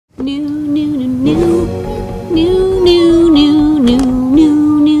new, new, new, new, new,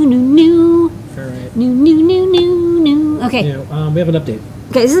 new, new, new, new. All right. New, new, new, new, new. Okay. Yeah, we have an update.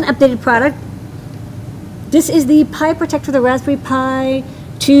 Okay, this is an updated product. This is the Pi Protector, the Raspberry Pi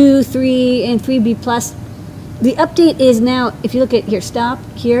 2, 3, and 3B Plus. The update is now, if you look at here, stop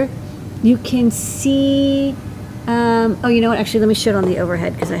here, you can see. Oh, you know what? Actually, let me show it on the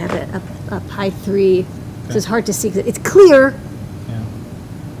overhead because I have a Pi 3. So it's hard to see because it's clear. Yeah.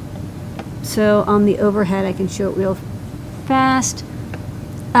 So on the overhead, I can show it real fast.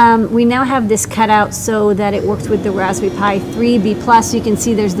 We now have this cut out so that it works with the Raspberry Pi 3B Plus. You can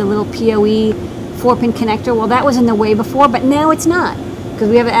see there's the little PoE 4-pin connector. Well, that was in the way before, but now it's not because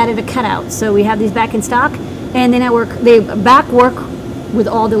we have added a cutout. So we have these back in stock, and they back work with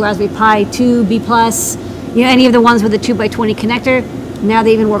all the Raspberry Pi 2B Plus. You know, any of the ones with the 2x20 connector. Now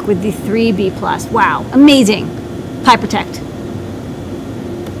they even work with the 3B Plus. Wow, amazing! Pi Protect.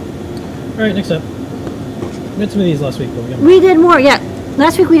 All right, next up. We had some of these last week, but we did more. Yeah,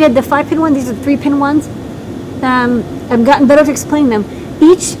 last week we did the 5-pin one. These are the 3-pin ones. I've gotten better at explaining them.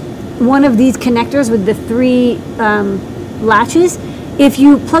 Each one of these connectors with the 3 latches, if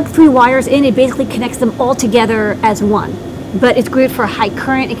you plug 3 wires in, it basically connects them all together as one. But it's great for high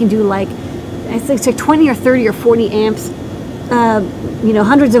current. It can do like, I think it's like 20 or 30 or 40 amps, you know,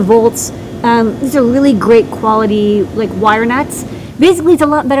 hundreds of volts. These are really great quality like wire nuts. Basically, it's a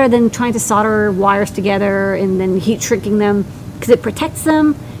lot better than trying to solder wires together and then heat shrinking them because it protects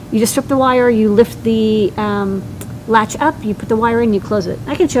them. You just strip the wire, you lift the latch up, you put the wire in, you close it.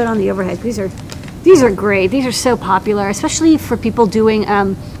 I can show it on the overhead. These are great. These are so popular, especially for people doing,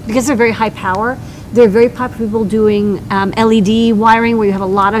 because they're very high power, they're very popular for people doing LED wiring where you have a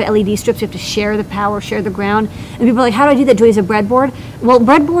lot of LED strips. You have to share the power, share the ground. And people are like, how do I do that? Do I use a breadboard? Well,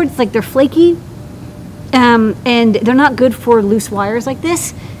 breadboards, like they're flaky and they're not good for loose wires like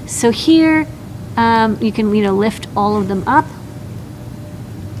this. So here you can, you know, lift all of them up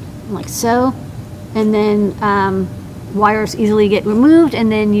like so. And then wires easily get removed,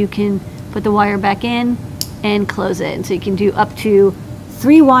 and then you can put the wire back in and close it. And so you can do up to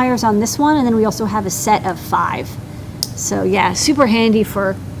 3 wires on this one, and then we also have a set of 5. So yeah, super handy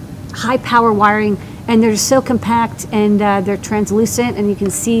for high power wiring, and they're so compact, and they're translucent, and you can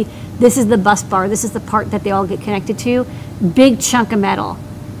see this is the bus bar. This is the part that they all get connected to. Big chunk of metal,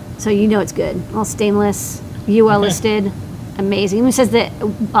 so you know it's good. All stainless, UL listed, amazing. Even says the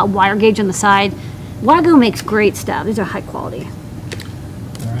wire gauge on the side. Wago makes great stuff. These are high quality.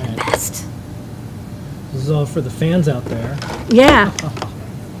 All right. Best. This is all for the fans out there. Yeah.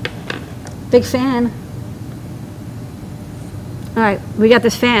 Big fan. All right, we got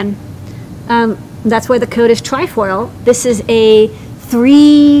this fan. That's why the code is Trifoil. This is a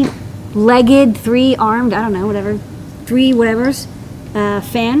 3-legged, 3-armed, I don't know, whatever, 3 whatevers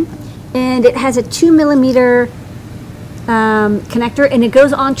fan. And it has a 2mm connector, and it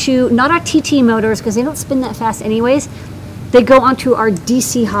goes onto not our TT motors because they don't spin that fast anyways. They go onto our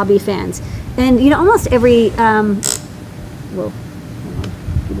DC hobby fans, and you know almost every whoa, hold on,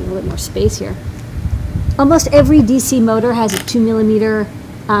 give me a little bit more space here. Almost every DC motor has a 2mm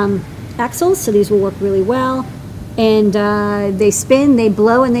axles, so these will work really well. And they spin, they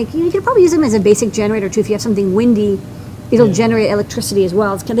blow, and you can probably use them as a basic generator too if you have something windy. It'll generate electricity as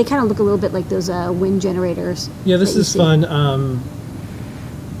well. They kind of look a little bit like those wind generators. Yeah, this is fun.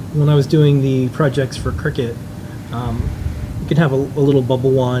 When I was doing the projects for Cricut, you can have a little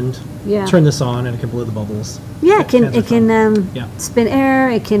bubble wand. Yeah. Turn this on, and it can blow the bubbles. Yeah, it can spin air.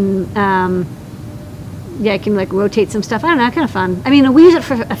 It can it can like rotate some stuff. I don't know, kind of fun. I mean, we use it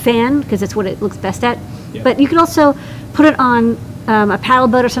for a fan because that's what it looks best at. Yeah. But you could also put it on a paddle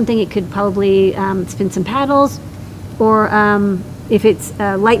boat or something. It could probably spin some paddles. Or if it's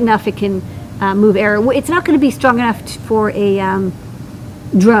light enough, it can move air. It's not going to be strong enough for a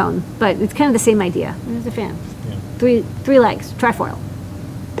drone, but it's kind of the same idea. There's a fan. Yeah. 3 legs, Trifoil.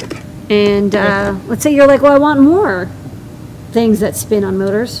 And let's say you're like, well, I want more things that spin on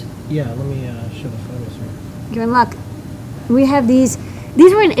motors. Yeah, let me show the photos here. You're in luck. We have these.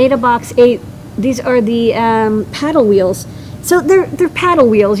 These were in AdaBox 8. These are the paddle wheels. So they're paddle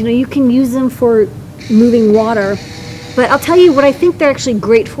wheels. You know, you can use them for moving water. But I'll tell you what I think they're actually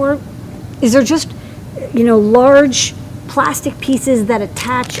great for is they're just, you know, large plastic pieces that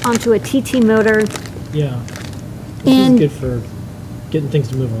attach onto a TT motor. Yeah. This is good for getting things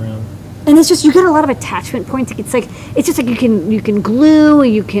to move around. And it's just, you get a lot of attachment points. It's just like you can glue,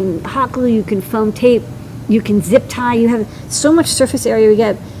 you can hot glue, you can foam tape, you can zip tie. You have so much surface area. We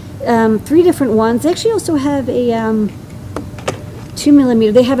get 3 different ones. They actually also have a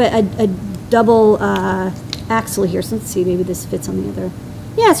 2mm. They have a double axle here. So let's see, maybe this fits on the other.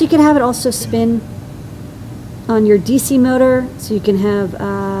 Yeah, so you can have it also spin on your DC motor, so you can have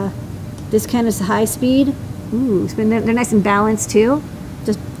this kind of high speed. Ooh, spin. They're nice and balanced too.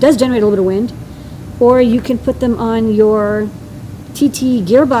 Just does generate a little bit of wind. Or you can put them on your TT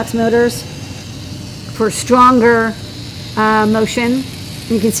gearbox motors for stronger motion.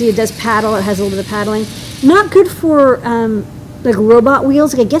 You can see it does paddle. It has a little bit of paddling. Not good for like robot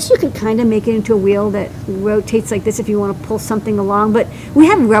wheels. Like I guess you could kind of make it into a wheel that rotates like this if you want to pull something along. But we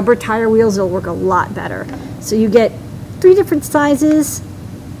have rubber tire wheels that'll work a lot better. So you get 3 different sizes.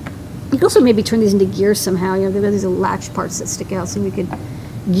 You can also maybe turn these into gears somehow. You know, they've got these latch parts that stick out, so you could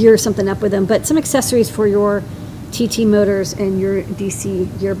gear something up with them. But some accessories for your TT motors and your DC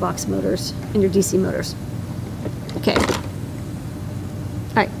gearbox motors and your DC motors. Okay.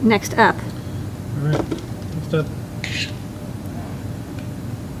 All right, next up. All right, next up.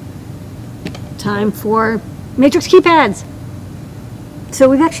 Time for matrix keypads. So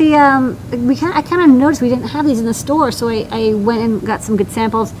we've actually, I kind of noticed we didn't have these in the store, so I went and got some good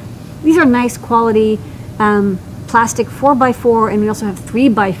samples. These are nice quality plastic 4x4, and we also have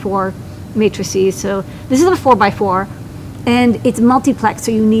 3x4 matrices. So this is a 4x4, and it's multiplex,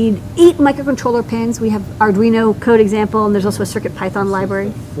 so you need 8 microcontroller pins. We have Arduino code example, and there's also a CircuitPython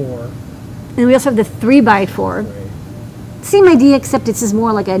library. 4. And we also have the 3x4. Right. Same idea, except this is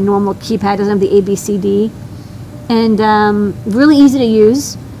more like a normal keypad. It doesn't have the A, B, C, D. And really easy to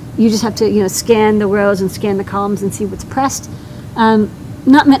use. You just have to, scan the rows and scan the columns and see what's pressed.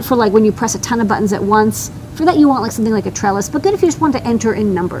 Not meant for like when you press a ton of buttons at once. For that you want like something like a trellis, but good if you just want to enter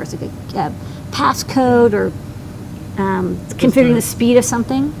in numbers, like a passcode or configuring the speed of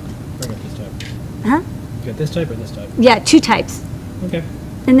something. I got this type. Huh? You got this type or this type? Yeah, 2 types. Okay.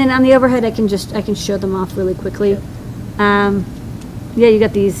 And then on the overhead, I can show them off really quickly. Yeah, you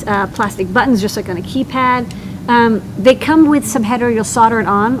got these plastic buttons just like on a keypad. They come with some header. You'll solder it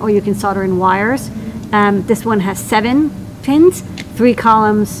on, or you can solder in wires. This one has 7 pins, 3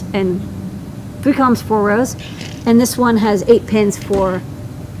 columns, 4 rows. And this one has 8 pins, 4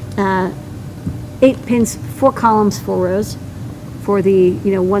 columns, 4 rows for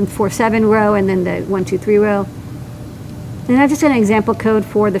the 1, 4, 7 row, and then the 1, 2, 3 row. And I've just got an example code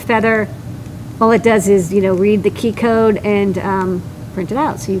for the feather. All it does is read the key code and print it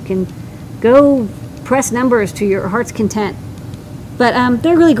out, so you can go press numbers to your heart's content. But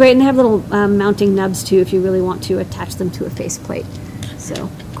they're really great, and they have little mounting nubs too if you really want to attach them to a faceplate. So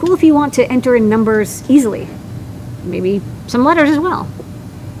cool if you want to enter in numbers easily. Maybe some letters as well.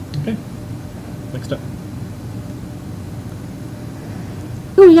 Okay. Next up.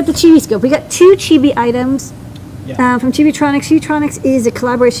 Oh, we got the Chibi scope. We got 2 Chibi items from Chibitronics. Chibitronics is a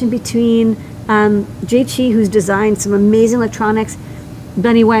collaboration between Jay Chi, who's designed some amazing electronics,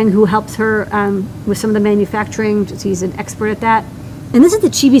 Bunny Wang, who helps her with some of the manufacturing. He's an expert at that. And this is the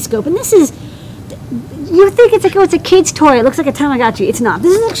Chibi scope, and this is, you think it's like, oh, it's a kid's toy. It looks like a Tamagotchi. It's not.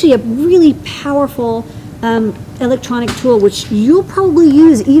 This is actually a really powerful electronic tool, which you'll probably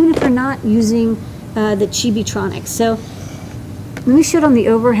use even if you're not using the Chibitronics. So let me show it on the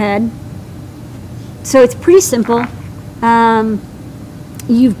overhead. So it's pretty simple.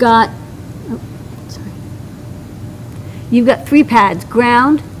 You've got, you've got 3 pads: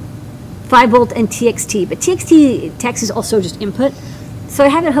 ground, 5-volt, and TXT. But TXT text is also just input. So I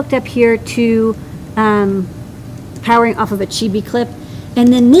have it hooked up here to powering off of a Chibi clip.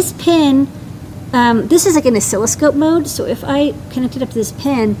 And then this pin, this is like an oscilloscope mode. So if I connect it up to this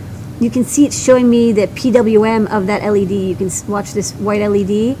pin, you can see it's showing me the PWM of that LED. You can watch this white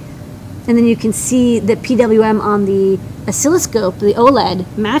LED. And then you can see the PWM on the oscilloscope, the OLED,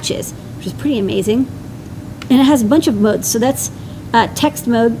 matches, which is pretty amazing. And it has a bunch of modes. So that's text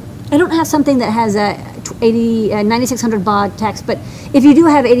mode. I don't have something that has a 9600 baud text, but if you do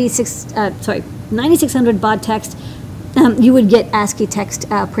have 9600 baud text, you would get ASCII text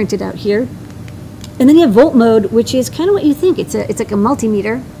printed out here. And then you have volt mode, which is kind of what you think. It's like a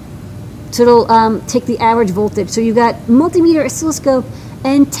multimeter. So it'll take the average voltage. So you've got multimeter, oscilloscope,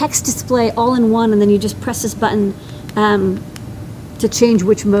 and text display all in one, and then you just press this button to change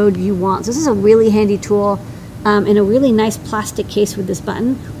which mode you want. So this is a really handy tool in a really nice plastic case with this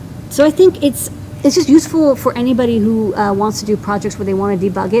button. So I think it's just useful for anybody who wants to do projects where they want to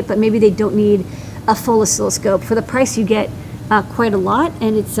debug it, but maybe they don't need a full oscilloscope. For the price, you get quite a lot,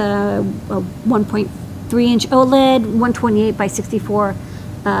 and it's a 1.3-inch OLED, 128 by 64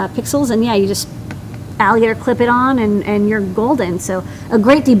 pixels, and yeah, you just alligator clip it on, and you're golden. So a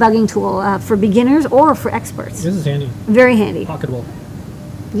great debugging tool for beginners or for experts. This is handy. Very handy. Pocketable.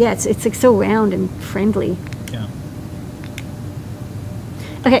 Yeah, it's like so round and friendly. Yeah.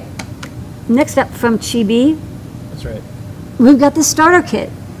 Okay, next up from Chibi. That's right. we've got the starter kit.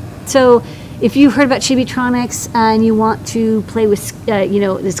 So if you've heard about Chibitronics and you want to play with,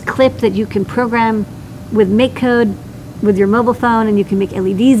 this clip that you can program with MakeCode with your mobile phone, and you can make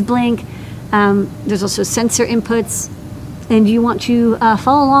LEDs blink. There's also sensor inputs, and you want to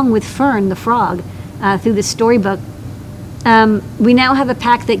follow along with Fern the frog through the storybook. We now have a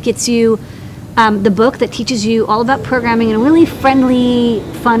pack that gets you the book that teaches you all about programming in a really friendly,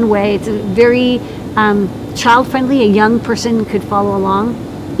 fun way. It's a very child-friendly. A young person could follow along.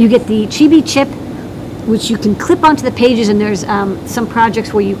 You get the Chibi chip, which you can clip onto the pages, and there's some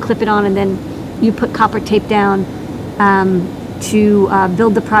projects where you clip it on and then you put copper tape down to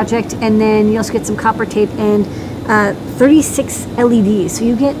build the project. And then you also get some copper tape and 36 LEDs. So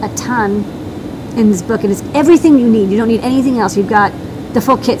you get a ton in this book, and it's everything you need. You don't need anything else. You've got the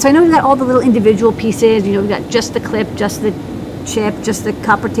full kit. So I know we've got all the little individual pieces. We've got just the clip, just the chip, just the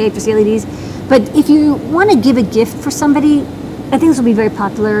copper tape, just the LEDs. But if you want to give a gift for somebody, I think this will be very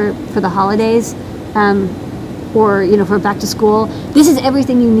popular for the holidays, or for back to school. This is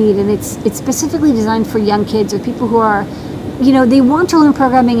everything you need, and it's specifically designed for young kids or people who are, they want to learn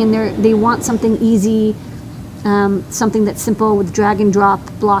programming and they want something easy, something that's simple with drag and drop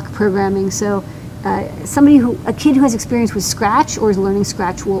block programming. So a kid who has experience with Scratch or is learning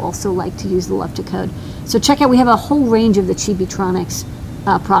Scratch will also like to use the Love to Code. So check out, we have a whole range of the Chibitronics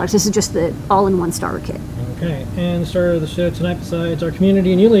products. This is just the all-in-one starter kit. Okay, and the star of the show tonight, besides our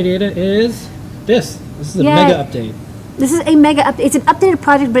community and Yuli data, is this. This is a mega update. This is a mega update. It's an updated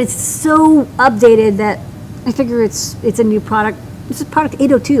project, but it's so updated that I figure it's a new product. This is product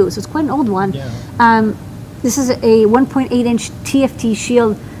 802, so it's quite an old one. Yeah. This is a 1.8-inch TFT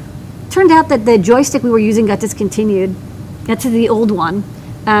shield. Turned out that the joystick we were using got discontinued. That's the old one.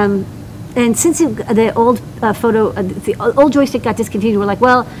 And since the old joystick got discontinued, we're like,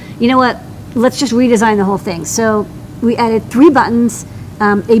 well, you know what? Let's just redesign the whole thing. So we added 3 buttons,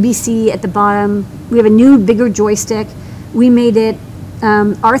 ABC at the bottom. We have a new, bigger joystick. We made it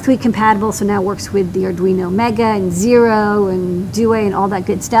R3 compatible, so now it works with the Arduino Mega and Zero and Due and all that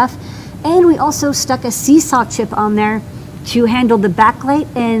good stuff. And we also stuck a Seesaw chip on there to handle the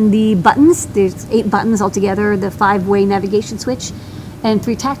backlight and the buttons. There's 8 buttons altogether, the 5-way navigation switch, and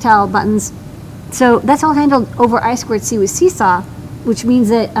 3 tactile buttons. So that's all handled over I2C with Seesaw, which means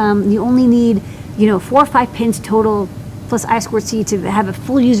that you only need 4 or 5 pins total plus I2C to have a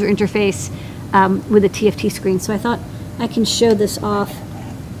full user interface with a TFT screen. So I thought I can show this off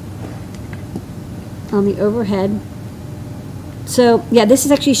on the overhead. So yeah, this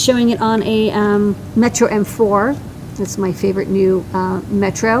is actually showing it on a Metro M4. That's my favorite new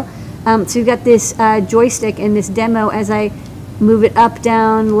Metro. So you've got this joystick in this demo. As I move it up,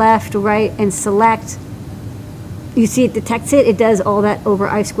 down, left, right, and select, you see it detects it. It does all that over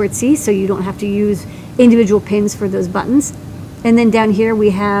I2C, so you don't have to use individual pins for those buttons. And then down here we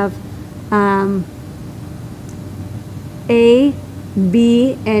have A,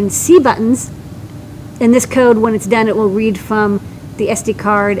 B, and C buttons. And this code, when it's done, it will read from the SD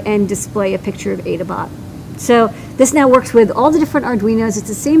card and display a picture of Adabot. So this now works with all the different Arduinos. It's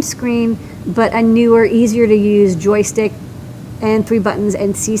the same screen, but a newer, easier to use joystick and 3 buttons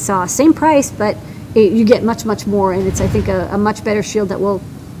and Seesaw. Same price, but you get much, much more, and it's, I think, a much better shield that we'll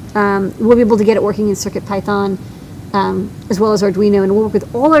be able to get it working in CircuitPython as well as Arduino, and we'll work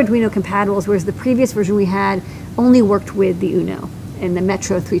with all Arduino compatibles, whereas the previous version we had only worked with the Uno and the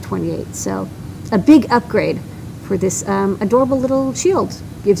Metro 328. So a big upgrade for this adorable little shield.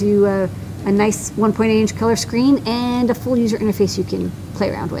 Gives you a nice 1.8-inch color screen and a full user interface you can play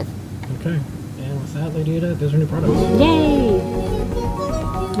around with. Okay, and with that, Lady Ada, those are new products. Yay!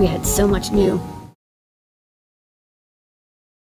 We had so much new.